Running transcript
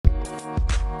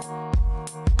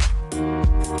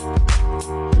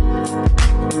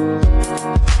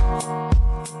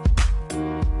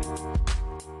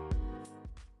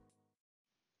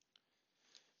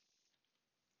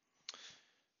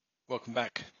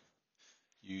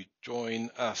you join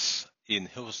us in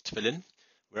Hills Tefillin.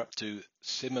 We're up to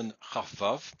Siman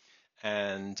Chafvav,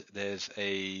 and there's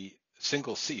a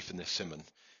single sif in this Siman,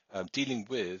 dealing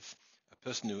with a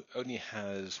person who only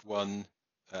has one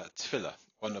tefillah,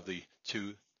 one of the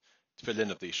two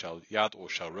tefillin of the Shal Yad or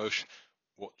Shal Rosh.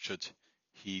 What should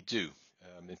he do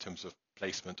in terms of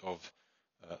placement of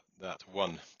that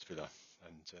one tefillah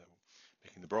and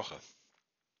making the bracha?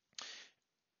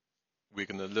 We're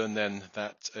going to learn then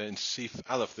that in Sif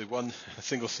Aleph, the one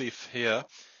single Sif here,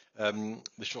 the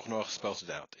Shulchan Aruch spells it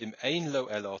out. Im ein lo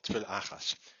elo tefil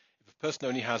achas. If a person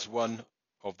only has one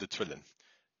of the tefillin,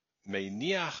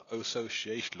 meiniach oso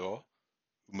sheish lo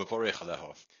umevorech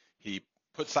aleho. He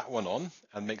puts that one on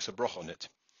and makes a broch on it.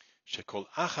 Shekol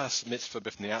achas mitzvah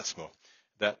b'fnei atzmo.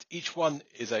 That each one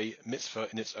is a mitzvah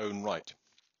in its own right.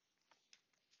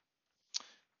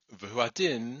 V'hu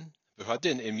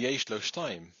adin im yesh lo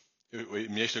shtayim.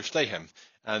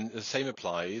 And the same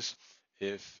applies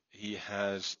if he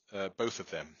has both of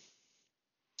them.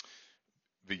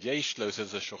 V'yeshlo,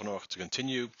 says the Shulchan Aruch, to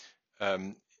continue,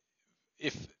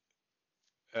 if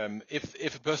a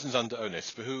person's under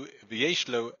ones,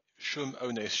 v'yeshlo shum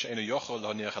ones she'enu yochol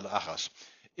la'haniach al achas.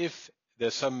 If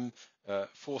there's some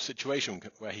forced situation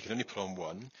where he can only put on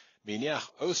one, miniach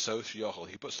oso she'yochol,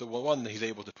 he puts the one that he's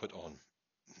able to put on.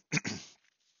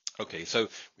 Okay, so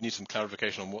we need some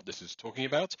clarification on what this is talking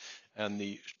about, and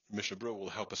the Mishnah Berurah will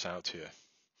help us out here.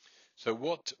 So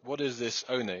what is this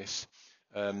ones?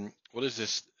 What is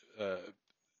this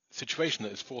situation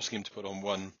that is forcing him to put on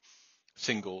one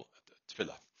single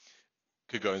tefillah?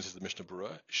 Kugon, says the Mishnah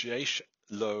Berurah, sheish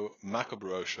lo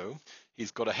makabrosho,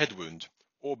 he's got a head wound,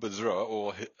 or bezra,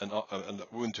 or a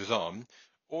wound to his arm,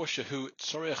 or shehu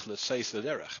tzorech l'seis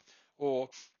l'derech, or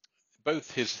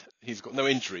both he's got no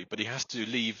injury, but he has to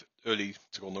leave early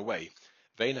to go on the way.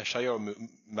 Veina shayor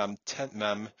mam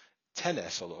tenes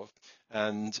olov,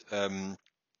 and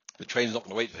the train's not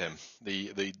going to wait for him.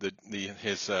 The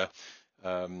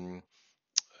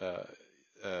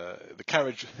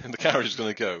carriage is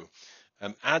going to go.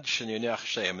 Ad shenyach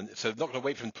sheim, and so not going to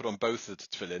wait for him to put on both the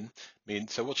tefillin.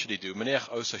 So what should he do? Meneach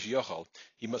osash yochal.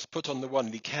 He must put on the one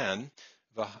he can.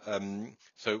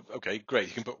 So okay, great.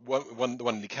 He can put the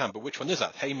one he can, but which one is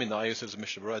that? Hey minayu, says the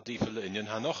Mishnah Berurah, difil inyan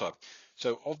hanocha.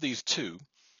 So of these two,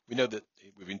 we know that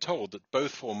we've been told that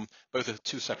both are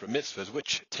two separate mitzvahs.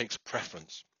 Which takes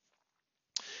preference?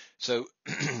 So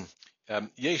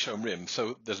yesh omrim.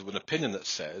 So there's an opinion that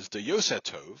says the Yoseh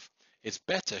Tov, it's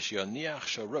better shianiach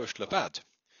sharosh labad.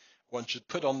 One should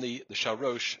put on the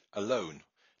sharosh alone,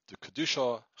 the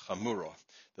kedusha chamura,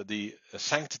 that the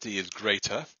sanctity is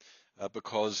greater.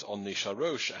 Because on the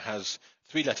Sharosh it has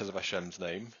three letters of Hashem's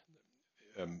name,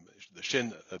 the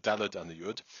Shin, the Daled, and the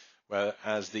Yud,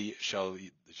 whereas the Shal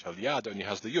Yad only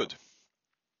has the Yud.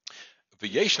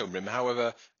 V'yesh omrim,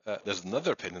 however, there's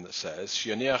another opinion that says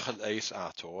Shianiach al-Eis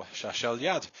Ator Shashal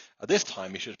Yad. At this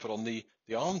time, he should put on the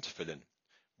arm tefillin.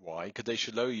 Why?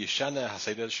 Kadesh lo Yishana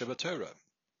Haseder Shabbat Torah.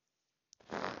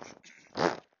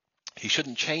 He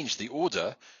shouldn't change the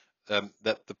order.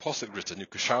 That the posuk written,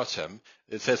 Yukashartem,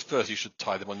 it says first you should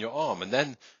tie them on your arm and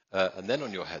then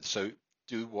on your head. So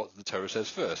do what the Torah says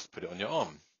first, put it on your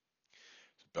arm.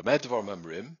 What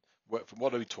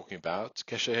are we talking about?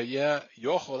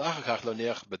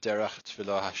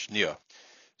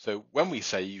 So when we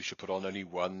say you should put on only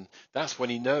one, that's when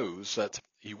he knows that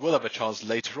he will have a chance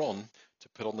later on to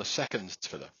put on the second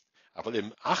tefillah.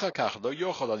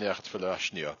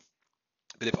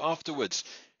 But if afterwards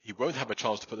he won't have a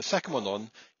chance to put the second one on,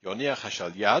 Yoniach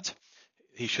Hashal Yad,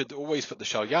 he should always put the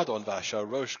Shal Yad on,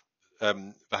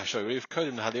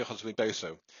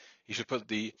 he should put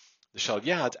the Shal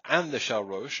Yad and the Shal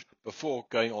Rosh before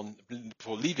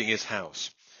leaving his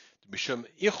house.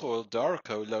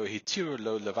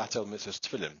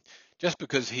 Just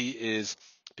because he is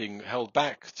being held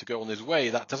back to go on his way,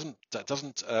 that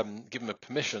doesn't give him a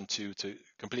permission to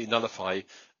completely nullify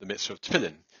the mitzvah of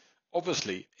tefillin.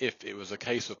 Obviously, if it was a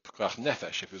case of pekuach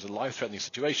nefesh, if it was a life-threatening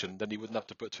situation, then he wouldn't have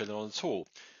to put tefillin on at all.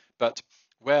 But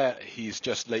where he's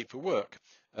just late for work,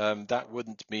 that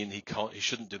wouldn't mean he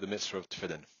shouldn't do the mitzvah of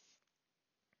tefillin.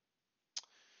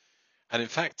 And in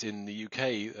fact, in the UK,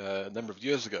 a number of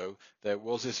years ago, there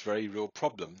was this very real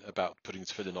problem about putting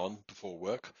tefillin on before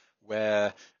work,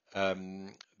 where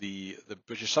the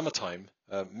British summertime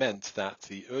meant that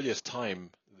the earliest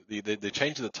time, they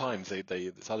changed the times.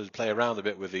 They started to play around a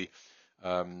bit with the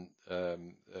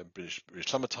British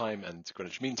summertime and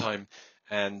Greenwich Mean Time,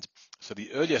 and so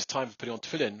the earliest time for putting on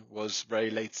tefillin was very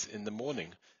late in the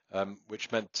morning,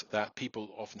 which meant that people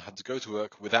often had to go to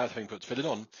work without having put tefillin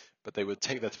on, but they would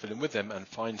take their tefillin with them and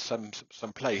find some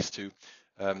place to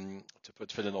to put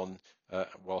tefillin on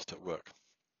whilst at work.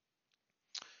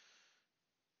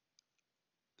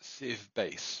 Sieve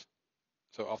base.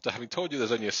 So after having told you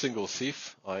there's only a single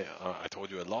sif, I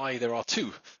told you a lie. There are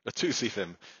two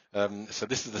sifim. So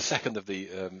this is the second of the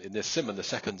in this simon, the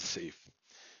second sif.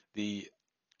 The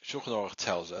Shulchan Aruch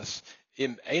tells us,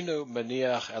 Im eno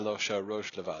maniach elo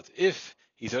rosh levad. If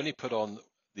he's only put on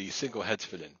the single head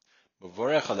tefillin,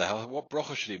 what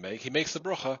bracha should he make? He makes the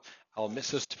bracha al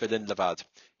mitzvahs tefillin levad.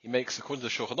 He makes, according to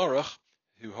the Shulchan Aruch,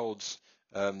 who holds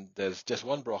there's just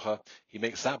one bracha, he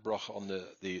makes that bracha on the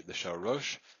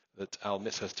rosh, that al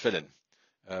mitzvahs tefillin.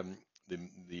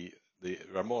 The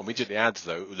Ramah immediately adds,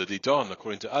 though, uladidan,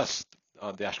 according to us,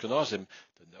 the Ashkenazim,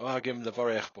 the noagim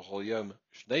levarech b'chol yom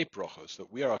shnei brachos,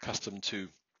 that we are accustomed to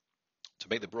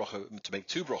make the bracha, to make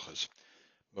two brachos.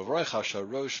 Mavarech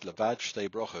ha-sharosh levad shnei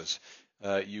brachos.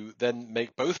 You then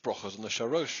make both brachos on the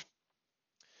sharosh.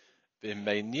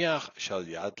 V'meiniach shal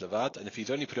yad levad, and if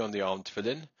he's only putting on the arm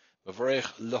tefillin,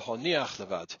 mavarech lohoniach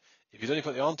levad. If he's only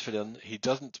put the arm tefillin, he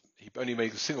only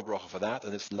makes a single bracha for that,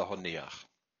 and it's lohoniach.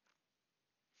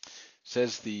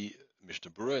 Says the Mishnah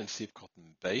Berurah in Siv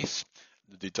Cotton Base,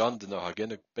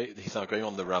 he's now going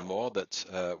on the Ramah that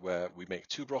where we make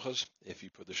two brachas if you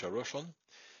put the sharosh on.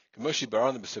 Kamoshi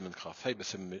Baran b'simen chafei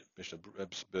b'simen Mishnah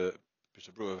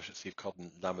Berurah Siv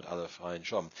Cotton Lamed Aleph Ayin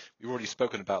Shom. We've already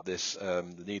spoken about this,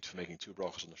 the need for making two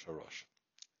brachas on the sharosh,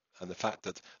 and the fact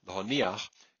that the honiach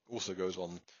also goes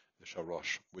on the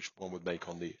sharosh, which one would make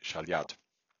on the shalyad.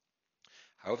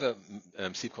 However,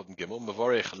 Siv Cotton Gimel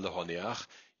Mavorech lehoniach,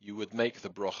 you would make the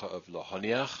bracha of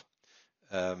lehoniach.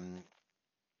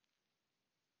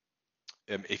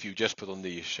 If you just put on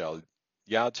the shal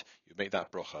yad, you make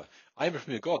that bracha. I'm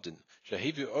from Godin.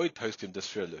 Shehivu oid poskim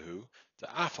desfir lehu. The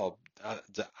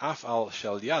af al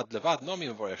shal yad levad nomi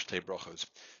mavorech shtei brachos.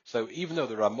 So even though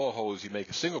the Ramah holds you make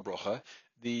a single bracha,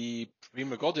 the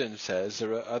Prima Godin says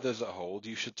there are others that hold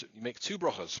you make two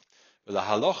brachas. The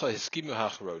halacha hiskimu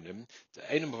hachronim the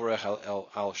einam mavorech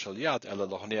al shal yad ela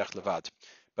lehoniach levad.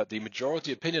 But the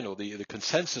majority opinion, or the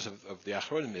consensus of the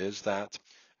Achronim, is that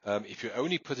if you're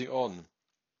only putting on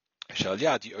shal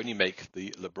yad, you only make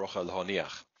the lebrocha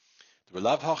lehoniach. The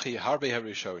relav hachi harbe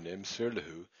harishonim sfir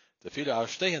lehu the fila al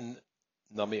shtehen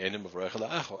nami enim mavorech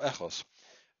echos.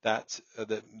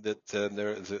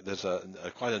 There's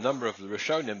quite a number of the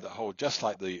Rishonim that hold just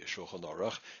like the Shulchan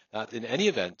Aruch, that in any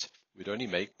event we'd only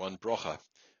make one bracha.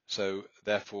 So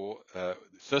therefore,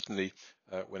 certainly,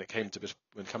 when it comes to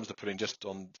putting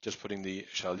putting the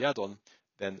shal yad on,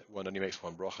 then one only makes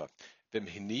one bracha. If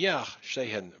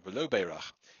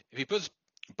he puts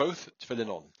both tefillin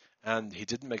on and he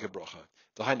didn't make a bracha,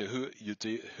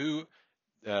 who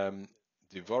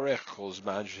divorech calls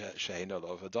man shein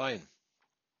olav adayin.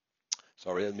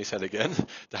 Sorry, let me say it again.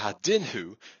 The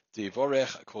hadinhu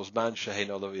divorech calls man shein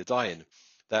olav adayin.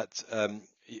 That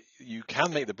you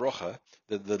can make the bracha.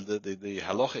 The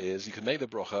halacha is you can make the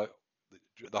bracha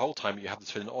the whole time you have the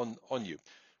tefillin on you.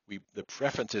 The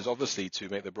preference is obviously to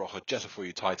make the bracha just before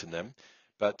you tighten them,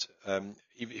 but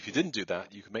if you didn't do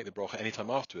that, you can make the bracha anytime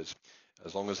afterwards,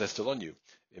 as long as they're still on you.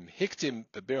 But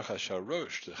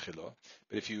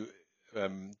if you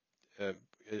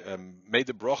made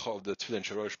the bracha of the tefillin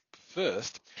sharosh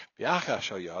first,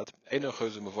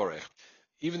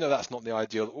 even though that's not the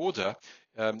ideal order,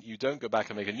 you don't go back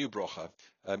and make a new bracha.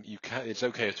 It's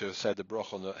okay to have said the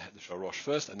bracha on the sharosh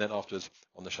first and then afterwards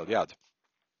on the shalyad.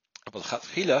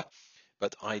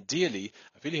 But ideally,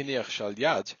 shal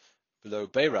yad below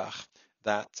beirach,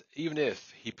 that even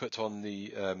if he put on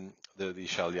the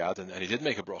shal yad and he did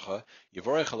make a bracha,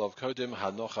 yivorech alav kodim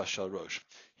hanocha shal rosh.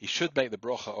 He should make the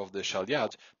bracha of the shal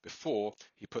yad before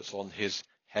he puts on his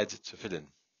head tefillin.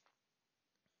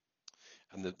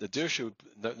 And the Dirshu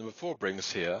note number 4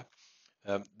 brings here,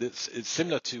 this is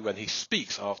similar to when he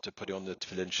speaks after putting on the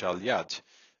tefillin shal yad,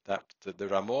 that the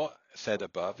Ramah said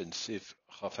above in Siv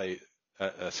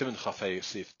Simon Chafei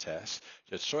Siv Tes,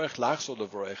 Jetzorech lachzol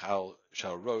levorech al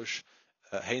shal rosh,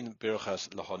 hein birchas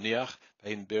lahoniach,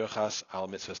 hein birchas al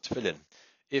mitzvahs tefillin.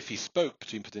 If he spoke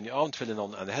between putting the arm tefillin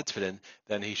on and the head tefillin,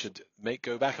 then he should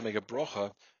go back and make a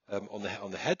bracha on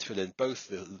the head tefillin, both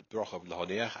the bracha of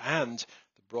lahoniach and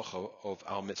the bracha of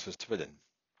al mitzvahs tefillin.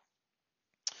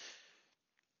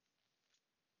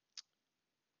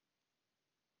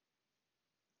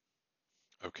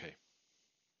 Okay.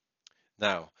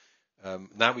 Now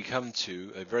we come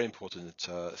to a very important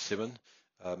simon,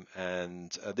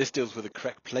 and this deals with the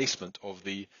correct placement of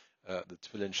the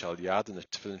tefillin shal yad and the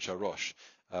tefillin shal rosh.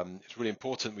 It's really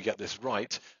important we get this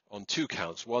right on two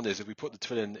counts. One is if we put the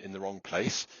tefillin in the wrong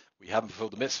place, we haven't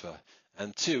fulfilled the mitzvah.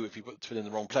 And two, if we put the tefillin in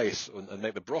the wrong place and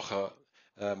make the bracha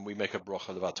we make a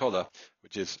bracha levatola,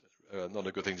 which is not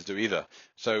a good thing to do either.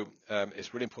 So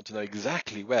it's really important to know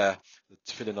exactly where the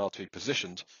tefillin are to be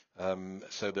positioned,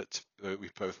 so that we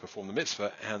both perform the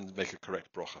mitzvah and make a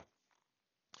correct bracha.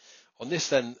 On this,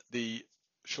 then, the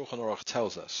Shulchan Aruch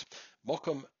tells us,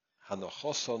 Mokum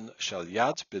hanochoson shel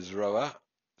yad bizroa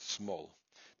small.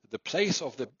 The place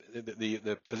of the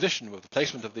position of the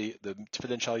placement of the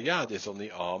tefillin shel yad is on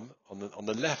the arm, on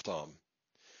the left arm.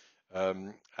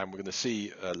 And we're going to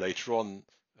see later on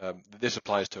this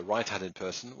applies to a right-handed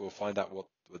person. We'll find out what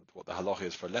the halacha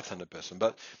is for a left-handed person.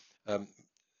 But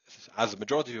as the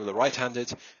majority of people are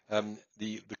right-handed,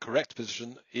 the correct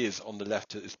position is on the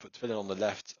left. Is put tefillin on the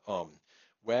left arm.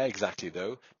 Where exactly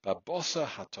though? Babosa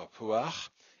hatapuach.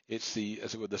 It's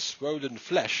as it were the swollen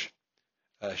flesh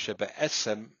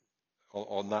shebe'etzem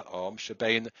on that arm.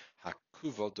 Shebein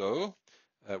hakuvodo,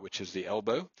 which is the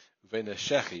elbow. Uvein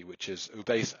shechi, which is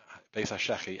ubeis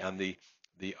hashechi, and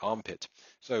the armpit.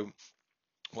 So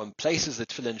one places the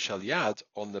tefillin shel yad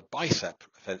on the bicep,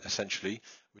 essentially,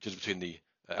 which is between the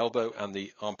elbow and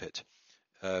the armpit.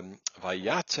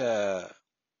 Vayat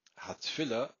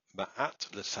hatfila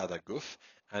ma'at l'tzad haguf,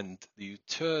 and you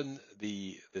turn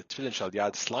the tefillin shel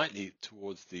yad slightly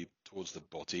towards the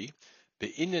body.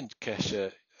 Be'inin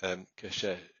keshe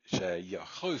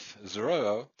yachuf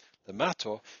zero the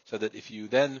matter, so that if you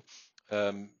then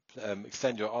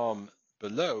extend your arm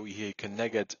below, you can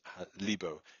neged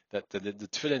libo, that the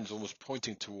tefillin is almost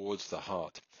pointing towards the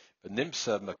heart. But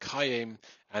nimsa makayim,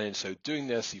 and in so doing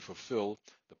this, you fulfill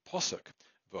the posuk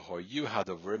v'hoyu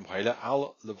hadovrim ha'ila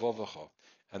al levovacha,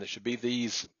 and it should be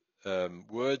these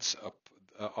words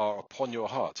are upon your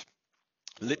heart.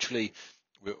 Literally,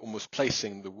 we're almost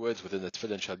placing the words within the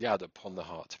tefillin shel yad upon the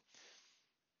heart.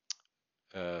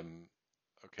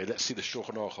 Okay, let's see the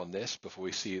Shulchan Aruch on this before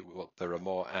we see what the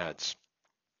Ramah adds.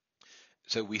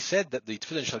 So we said that the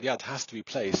tefillin shel yad has to be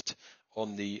placed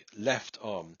on the left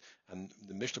arm, and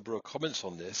the Mishnah Berurah comments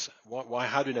on this. Why?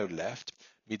 How do we know left?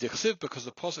 Midichsiv, because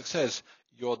the pasuk says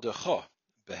yodecha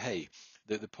behei.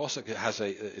 The pasuk has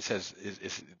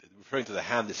is referring to the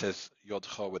hand. It says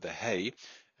yodcha with a hey,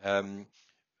 and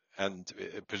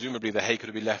presumably the hey could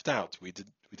have been left out. We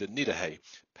didn't need a hey.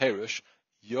 Perush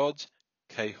yod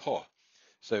keho.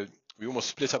 So we almost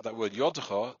split up that word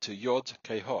yodcha to yod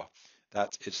keho.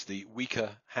 That it's the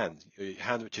weaker hand, your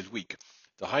hand which is weak.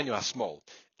 The hainu small.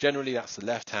 Generally, that's the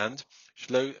left hand.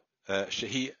 Shlo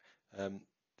shehi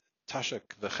tashak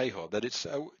v'cheho. That it's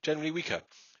generally weaker.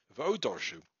 V'o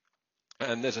dorshu.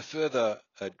 And there's a further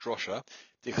drosha.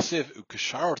 Dichsiv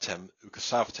ukashartem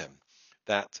ukasavtem.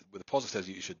 That with the positive says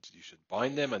you should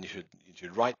bind them and you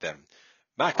should write them.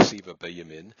 Maksiva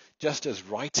beyamin. Just as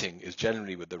writing is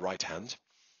generally with the right hand.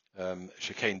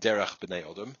 Shekain derech b'nei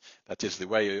odom, that is the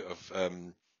way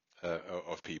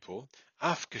of people.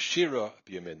 Af kashira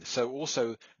b'yamin, so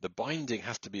also the binding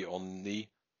has to be on the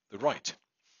right.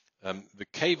 The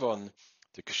kavon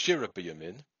the kashira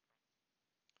b'yamin,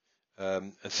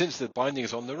 and since the binding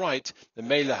is on the right, the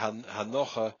meila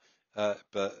hanocha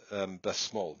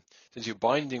b'small. Since you're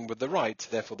binding with the right,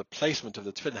 therefore the placement of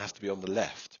the tefillin has to be on the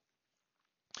left.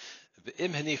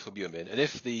 And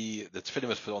if the tefillin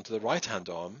was put onto the right hand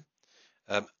arm,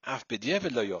 af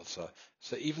b'diavad lo yotza.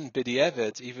 So even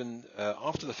b'diavad, even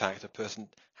after the fact, a person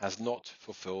has not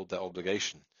fulfilled their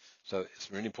obligation. So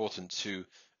it's really important to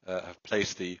have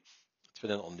placed the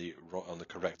tefillin on the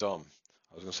correct arm.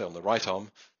 I was going to say on the right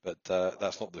arm, but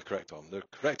that's not the correct arm. The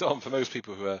correct arm for most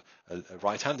people who are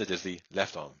right-handed is the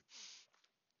left arm.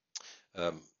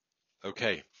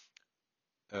 Okay.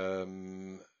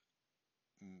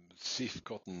 Sif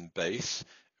cotton base.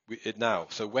 Now,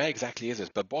 so where exactly is this?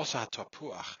 Babosa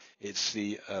tapuach. It's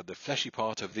the fleshy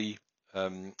part of the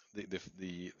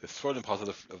swollen part of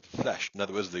the flesh. In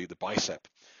other words, the bicep.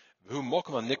 V'hu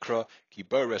nikra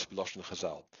kibores b'loshen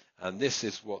Chazal. And this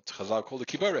is what Chazal call the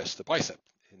kibores, the bicep,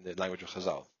 in the language of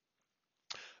Chazal.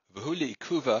 V'hu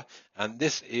li'ikuva, and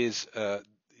this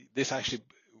actually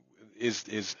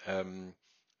is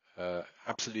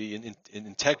absolutely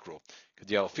integral.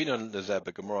 Because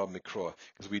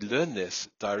we learn this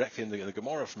directly in the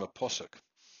Gemara from a posuk.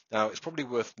 Now, it's probably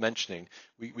worth mentioning,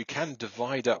 we can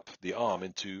divide up the arm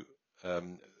into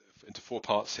four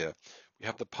parts here. We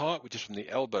have the part which is from the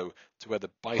elbow to where the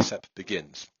bicep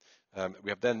begins. We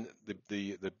have then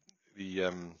the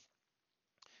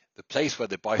place where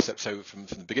the bicep, so from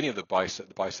the beginning of the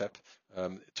bicep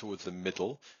towards the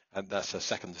middle, and that's a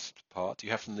second part. You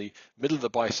have from the middle of the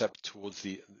bicep towards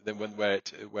where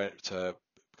it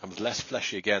becomes less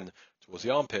fleshy again towards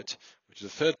the armpit, which is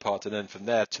the third part, and then from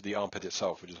there to the armpit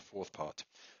itself, which is the fourth part.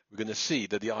 We're going to see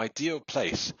that the ideal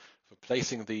place for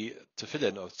placing the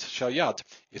tefillin or shalyad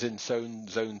is in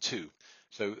zone 2.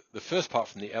 So the first part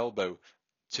from the elbow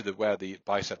to where the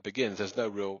bicep begins, there's no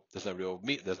real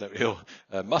meat, there's no real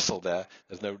muscle there,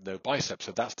 there's no bicep,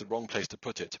 so that's the wrong place to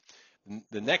put it.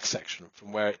 The next section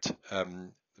from where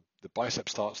the bicep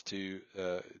starts to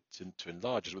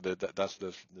enlarge, that's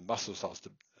the muscle starts to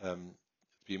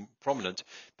be prominent,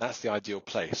 that's the ideal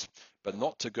place, but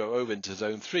not to go over into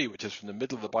zone 3, which is from the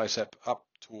middle of the bicep up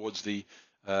towards the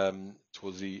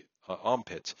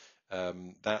armpit.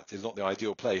 That is not the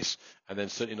ideal place, and then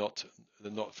certainly not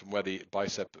from where the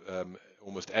bicep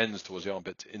almost ends towards the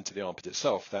armpit into the armpit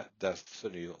itself. That's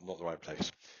certainly not the right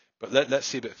place. But let's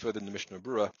see a bit further in the Mishnah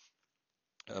Berurah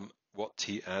what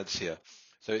he adds here.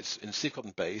 So it's in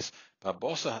Sikot base,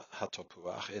 Babosa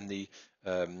hatopuach, in the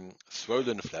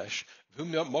swollen flesh. We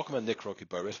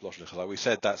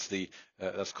said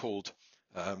that's called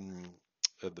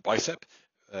the bicep.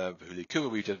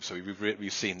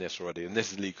 We've seen this already, and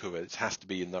this is likuva. It has to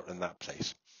be in that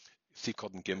place.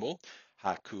 Sikot and Gimel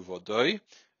hakuvodoi.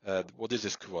 What is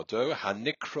this kuvodo?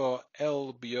 Hanikro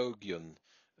el biogion.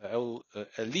 I'll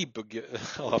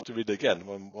have to read it again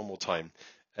one more time.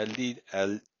 Elin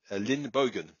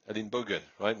Bogen,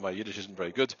 right? My Yiddish isn't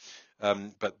very good,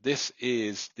 but this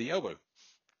is the elbow.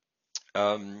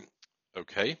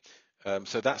 Okay,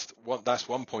 so that's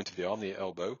one point of the arm, the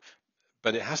elbow,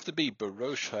 but it has to be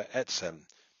Barosh ha'etzem,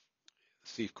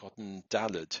 Steve Cotton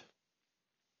Dalid.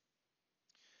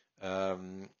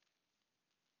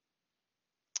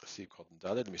 Steve Cotton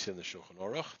Dalid. Let me see in the Shulchan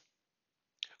Aruch.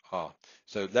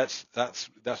 So that's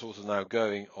also now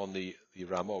going on the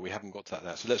Ramah. We haven't got to that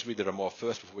now. So let's read the Ramah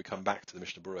first before we come back to the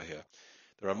Mishnah Berurah here.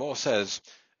 The Ramah says,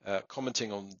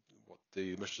 commenting on what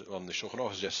the Shulchan Aruch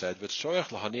has just said, "V'tzoyach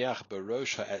lahaniach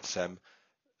barosh ha'etzem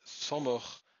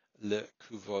somoch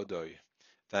lekuvodoi,"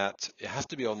 that it has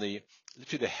to be on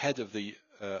literally the head of the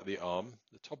arm,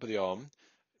 the top of the arm,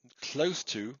 close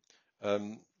to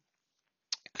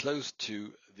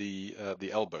the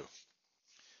elbow.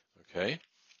 Okay.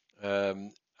 But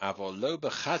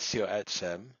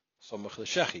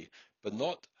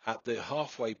not at the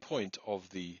halfway point of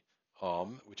the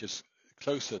arm, which is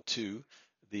closer to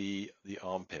the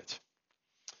armpit.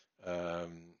 Okay,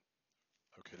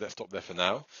 let's stop there for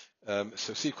now.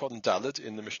 So Sikot and Daled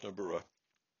in the Mishnah Berurah.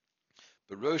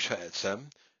 Barosh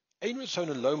ha'etzem, ein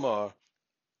ritzona lomar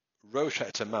rosh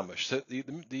ha'etzem mamash. So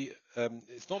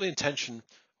it's not the intention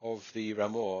of the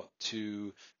Ramah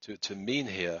to mean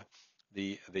here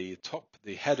the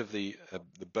head of the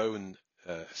bone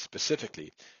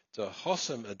specifically, to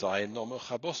hosam adayin nomo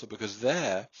chabosa, because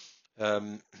there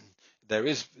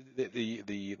is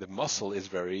the muscle is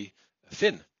very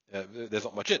thin. There's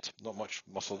not much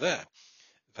muscle there.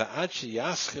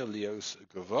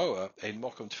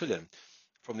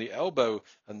 From the elbow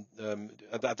and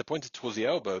at the point towards the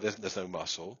elbow, there's no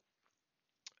muscle,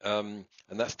 and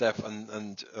that's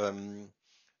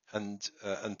and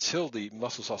until the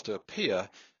muscle starts to appear,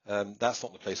 that's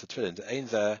not the place of tefillin. Ein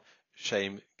there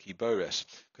shem kibores,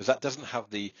 because that doesn't have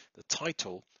the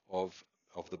title of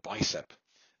the bicep.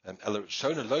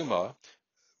 Shona lomar,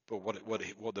 but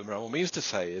what the Ramah means to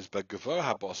say is, but gavor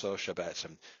haboso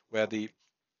shabetzem, where the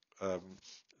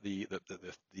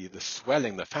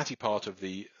swelling, the fatty part of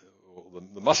the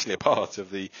muscular part of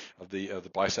the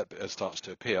bicep starts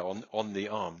to appear on the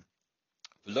arm.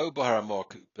 But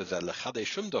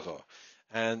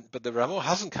the Ramah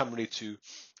hasn't come really to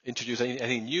introduce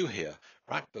anything new here.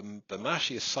 But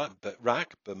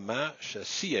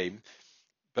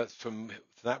from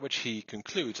that which he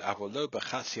concludes, that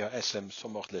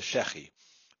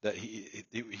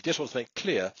he just wants to make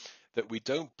clear that we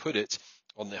don't put it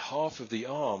on the half of the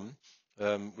arm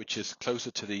which is closer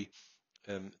to the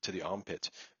armpit.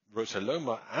 Even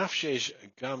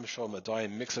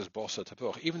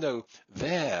though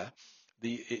there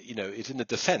it's in the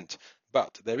descent,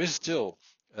 but there is still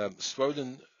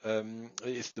swollen.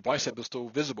 The bicep is still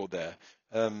visible there.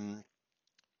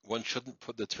 One shouldn't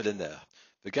put the tefillin there.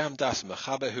 The gam das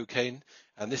mechaber hukein,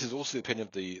 and this is also the opinion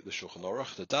of the Shulchan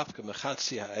Aruch. The dafka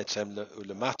mechatzi ha'etzem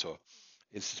ulemato.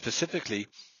 It's specifically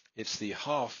the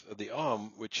half of the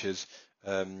arm which is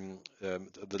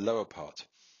the lower part.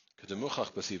 As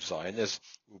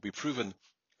will be proven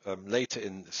later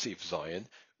in Sif Zion,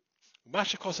 and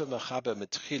that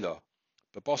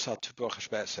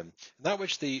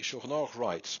which the Shulchan Aruch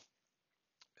writes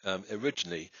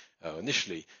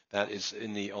initially, that is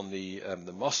on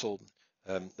the muscle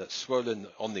that's swollen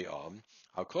on the arm.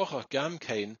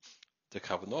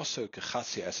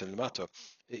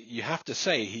 You have to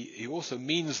say he also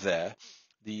means there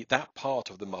that part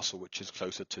of the muscle which is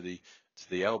closer to the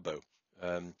elbow.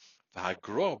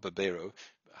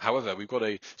 However, we've got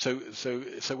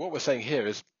so what we're saying here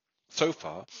is, so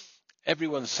far,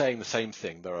 everyone's saying the same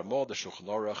thing. There are more the Shulchan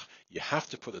Aruch. You have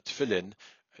to put a tefillin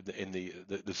in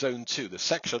the zone 2, the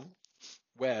section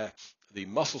where the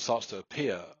muscle starts to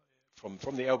appear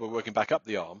from the elbow working back up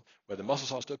the arm, where the muscle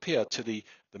starts to appear to the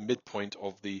midpoint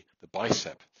of the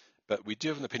bicep. But we do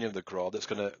have an opinion of the Gra that's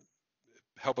going to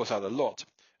help us out a lot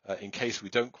in case we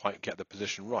don't quite get the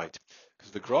position right.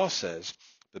 Because the Gra says,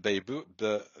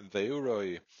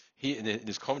 he in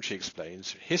his commentary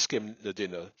explains, Hiskim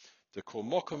Ladina, the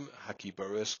Kormokum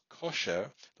Hakiboris Kosher,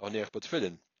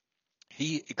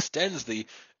 he extends the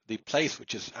place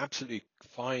which is absolutely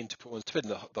fine to put on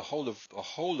tefillin, the whole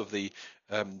of the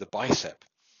bicep.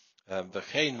 The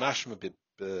chain mashma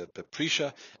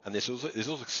beprisha, and this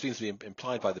also seems to be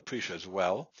implied by the prisha as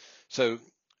well. So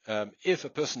if a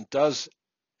person does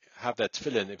have their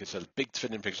tefillin, if it's a big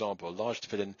tefillin, for example, a large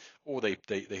tefillin, or they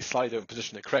slide it and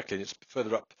position it correctly, and it's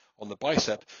further up on the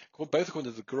bicep, both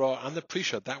according to the Gra and the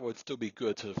prisha, that would still be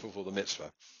good to fulfill the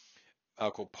mitzvah.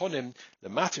 Ponim the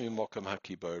matimi mokum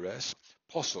hakibores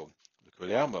posel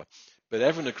l'kuliama. But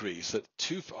everyone agrees that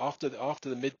after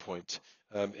the midpoint,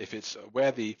 if it's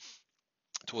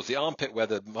towards the armpit where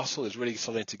the muscle is really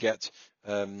starting to get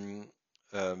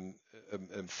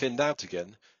thinned out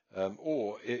again,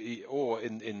 or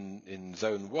in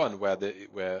zone 1 where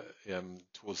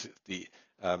towards the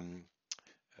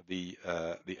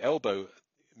elbow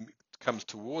comes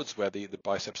towards where the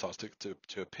bicep starts to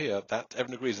appear, that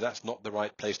everyone agrees that's not the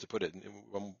right place to put it, and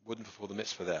one wouldn't fulfill the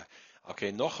mitzvah there.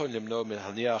 Okay, therefore,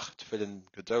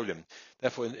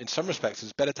 in some respects,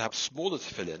 it's better to have smaller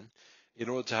tefillin in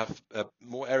order to have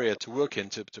more area to work in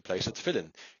to place a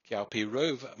tefillin.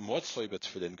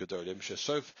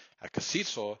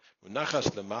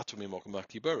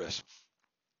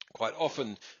 Quite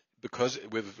often, because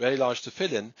with very large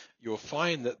tefillin, you'll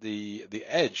find that the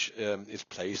edge is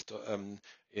placed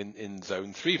in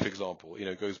zone 3, for example.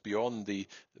 Goes beyond the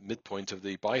midpoint of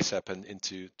the bicep and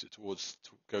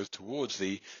goes towards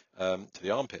the to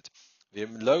the armpit.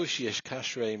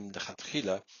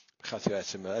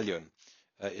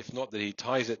 If not, that he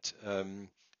ties it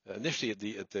initially at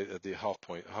the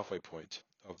halfway point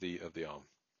of the arm.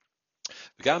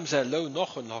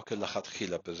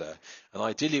 And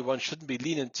ideally, one shouldn't be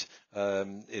lenient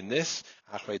in this.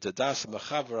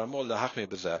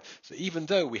 So even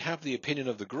though we have the opinion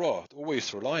of the Gra, always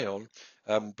to rely on,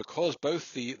 because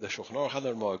both the Shulchan Aruch and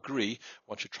the Rama agree,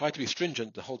 one should try to be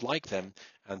stringent to hold like them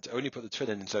and to only put the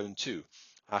tefillin in zone 2.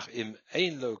 But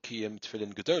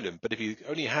if he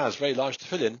only has very large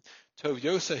tefillin, tov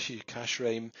yoseh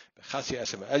shikashreim b'chasi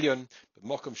esem elyon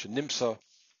b'mokum shenimsa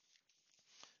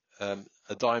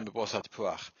a dime b'bosat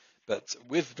puach. But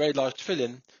with very large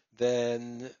tefillin,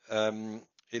 then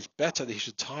it's better that he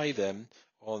should tie them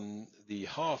on the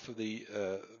half of the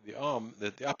arm,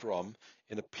 the upper arm,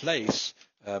 in a place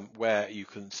where you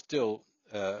can still,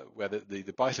 where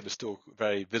the bicep is still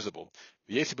very visible.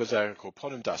 Because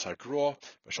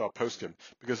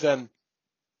then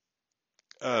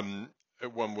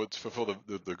one would fulfill the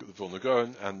Vilna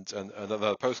Gaon and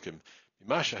another poskim.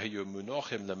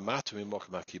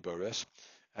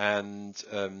 And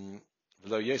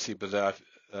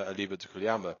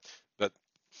but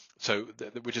so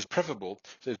which is preferable.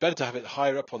 So it's better to have it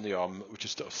higher up on the arm, which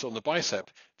is still on the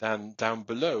bicep, than down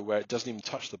below where it doesn't even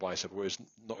touch the bicep, where it's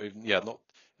not even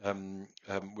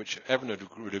which everyone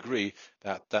would agree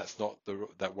that that's not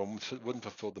that one wouldn't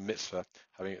fulfill the mitzvah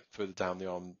having it further down the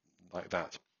arm like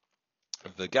that.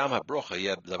 The gamma brocha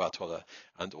yeb levatola,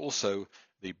 and also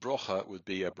the brocha would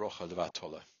be a brocha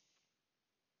levatola.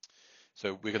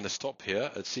 So we're going to stop here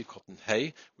at Siv Cotton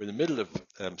Hay. We're in the middle of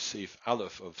Siv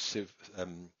Aleph of Siv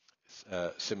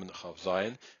Simon Chav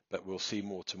Zion, but we'll see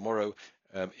more tomorrow.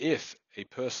 If a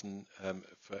person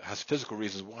has physical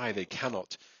reasons why they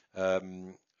cannot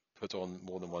put on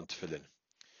more than one tefillin.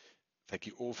 Thank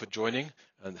you all for joining,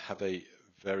 and have a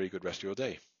very good rest of your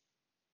day.